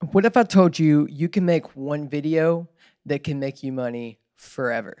What if I told you you can make one video that can make you money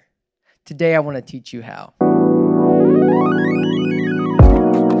forever? Today I want to teach you how.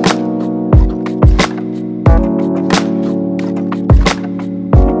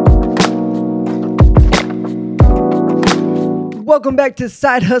 Welcome back to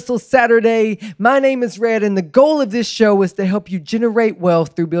Side Hustle Saturday. My name is Red, and the goal of this show is to help you generate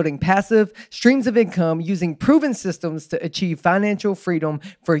wealth through building passive streams of income using proven systems to achieve financial freedom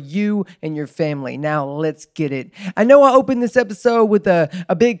for you and your family. Now, let's get it. I know I opened this episode with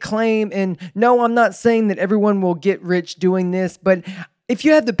a big claim, and no, I'm not saying that everyone will get rich doing this, but if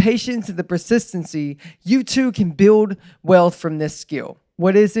you have the patience and the persistency, you too can build wealth from this skill.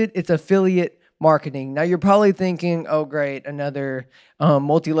 What is it? It's affiliate marketing. Now you're probably thinking, oh great, another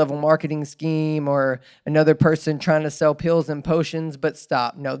multi-level marketing scheme or another person trying to sell pills and potions, but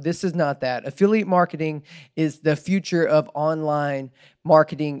stop. No, this is not that. Affiliate marketing is the future of online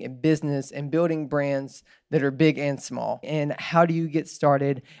marketing and business and building brands that are big and small. And how do you get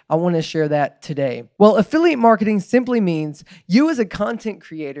started? I want to share that today. Well, affiliate marketing simply means you as a content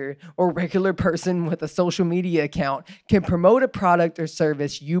creator or regular person with a social media account can promote a product or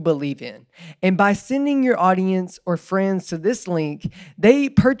service you believe in. And by sending your audience or friends to this link, they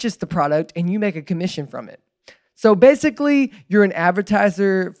purchase the product and you make a commission from it. So basically, you're an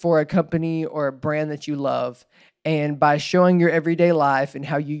advertiser for a company or a brand that you love. And by showing your everyday life and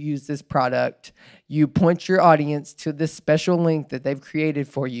how you use this product, you point your audience to this special link that they've created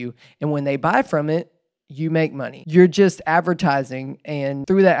for you. And when they buy from it, you make money. You're just advertising, and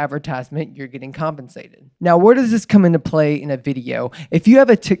through that advertisement, you're getting compensated. Now, where does this come into play in a video? If you have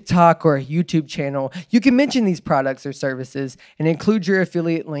a TikTok or a YouTube channel, you can mention these products or services and include your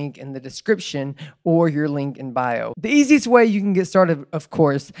affiliate link in the description or your link in bio. The easiest way you can get started, of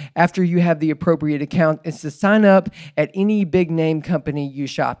course, after you have the appropriate account is to sign up at any big name company you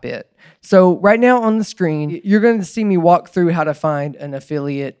shop at. So right now on the screen, you're going to see me walk through how to find an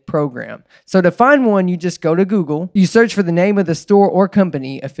affiliate program. So to find one, you just go to Google, you search for the name of the store or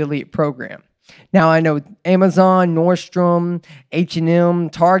company affiliate program. Now I know Amazon, Nordstrom,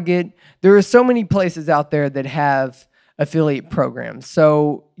 H&M, Target, there are so many places out there that have affiliate programs.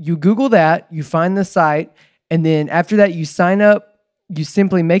 So you Google that, you find the site, and then after that you sign up. You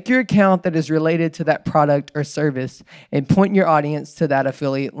simply make your account that is related to that product or service and point your audience to that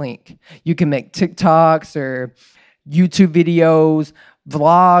affiliate link. You can make TikToks or YouTube videos,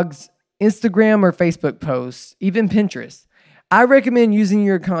 vlogs, Instagram or Facebook posts, even Pinterest. I recommend using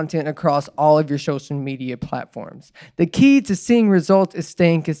your content across all of your social media platforms. The key to seeing results is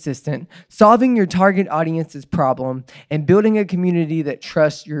staying consistent, solving your target audience's problem, and building a community that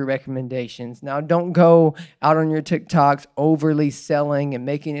trusts your recommendations. Now, don't go out on your TikToks overly selling and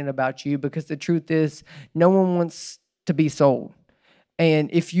making it about you, because the truth is, no one wants to be sold. And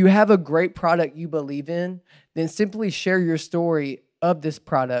if you have a great product you believe in, then simply share your story of this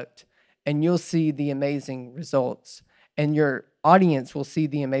product and you'll see the amazing results. And your audience will see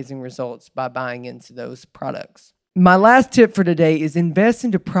the amazing results by buying into those products. My last tip for today is invest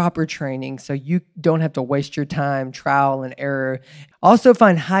into proper training so you don't have to waste your time, trial and error. Also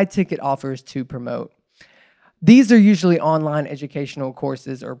find high-ticket offers to promote. These are usually online educational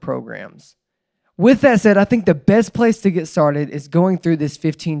courses or programs. With that said, I think the best place to get started is going through this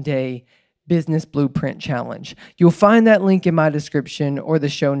 15-day Business Blueprint Challenge. You'll find that link in my description or the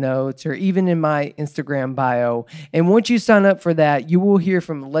show notes or even in my Instagram bio. And once you sign up for that, you will hear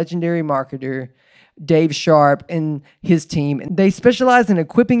from legendary marketer Dave Sharp and his team. And they specialize in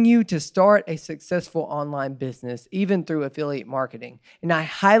equipping you to start a successful online business, even through affiliate marketing. And I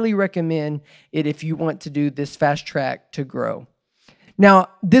highly recommend it if you want to do this fast track to grow. Now,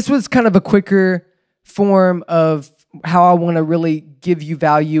 this was kind of a quicker form of how I want to really give you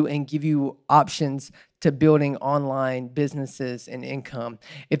value and give you options to building online businesses and income.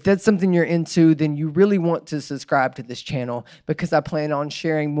 If that's something you're into, then you really want to subscribe to this channel, because I plan on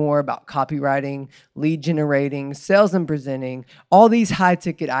sharing more about copywriting, lead generating, sales and presenting, all these high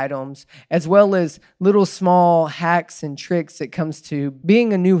ticket items, as well as little small hacks and tricks that comes to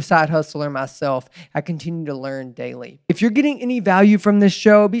being a new side hustler myself. I continue to learn daily. If you're getting any value from this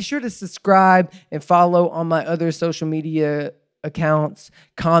show, be sure to subscribe and follow on my other social media accounts,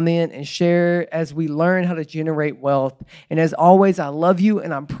 comment and share as we learn how to generate wealth. And as always, I love you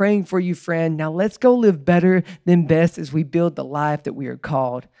and I'm praying for you, friend. Now let's go live better than best as we build the life that we are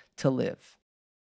called to live.